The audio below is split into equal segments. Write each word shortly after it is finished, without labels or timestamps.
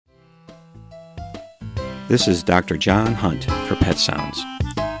This is Dr. John Hunt for Pet Sounds.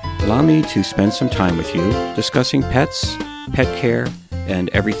 Allow me to spend some time with you discussing pets, pet care, and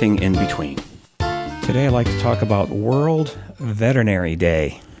everything in between. Today I'd like to talk about World Veterinary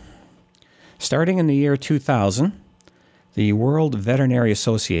Day. Starting in the year 2000, the World Veterinary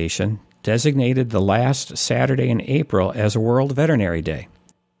Association designated the last Saturday in April as World Veterinary Day.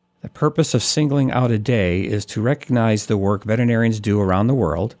 The purpose of singling out a day is to recognize the work veterinarians do around the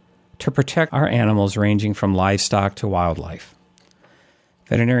world to protect our animals ranging from livestock to wildlife.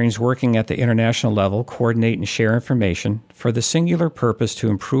 Veterinarians working at the international level coordinate and share information for the singular purpose to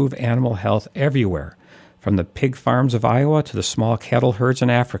improve animal health everywhere, from the pig farms of Iowa to the small cattle herds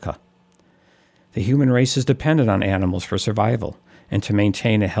in Africa. The human race is dependent on animals for survival and to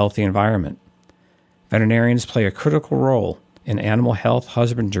maintain a healthy environment. Veterinarians play a critical role in animal health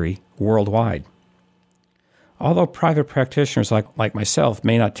husbandry worldwide. Although private practitioners like myself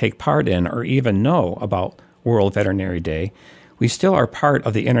may not take part in or even know about World Veterinary Day, we still are part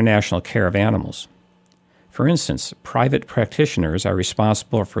of the international care of animals. For instance, private practitioners are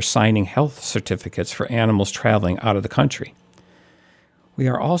responsible for signing health certificates for animals traveling out of the country. We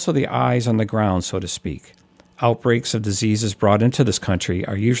are also the eyes on the ground, so to speak. Outbreaks of diseases brought into this country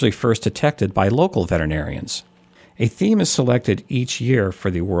are usually first detected by local veterinarians. A theme is selected each year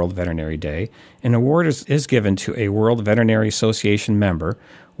for the World Veterinary Day. An award is given to a World Veterinary Association member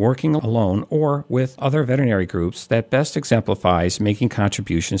working alone or with other veterinary groups that best exemplifies making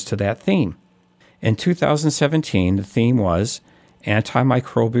contributions to that theme. In 2017, the theme was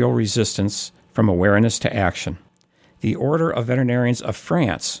Antimicrobial Resistance from Awareness to Action. The Order of Veterinarians of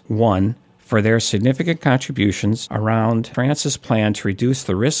France won for their significant contributions around France's plan to reduce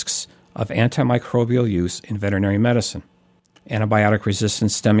the risks of antimicrobial use in veterinary medicine. Antibiotic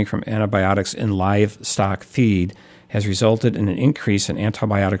resistance stemming from antibiotics in livestock feed has resulted in an increase in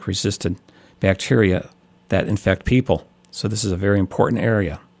antibiotic-resistant bacteria that infect people. So this is a very important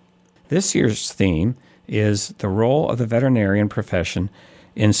area. This year's theme is the role of the veterinarian profession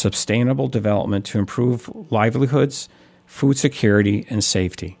in sustainable development to improve livelihoods, food security, and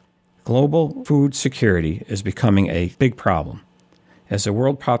safety. Global food security is becoming a big problem. As the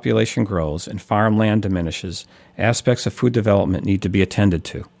world population grows and farmland diminishes, aspects of food development need to be attended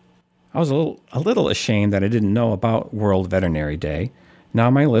to. I was a little ashamed that I didn't know about World Veterinary Day. Now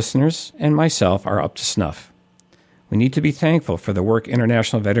my listeners and myself are up to snuff. We need to be thankful for the work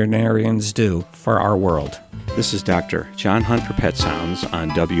international veterinarians do for our world. This is Dr. John Hunt for Pet Sounds on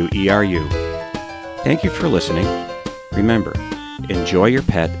WERU. Thank you for listening. Remember, enjoy your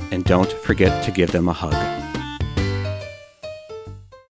pet and don't forget to give them a hug.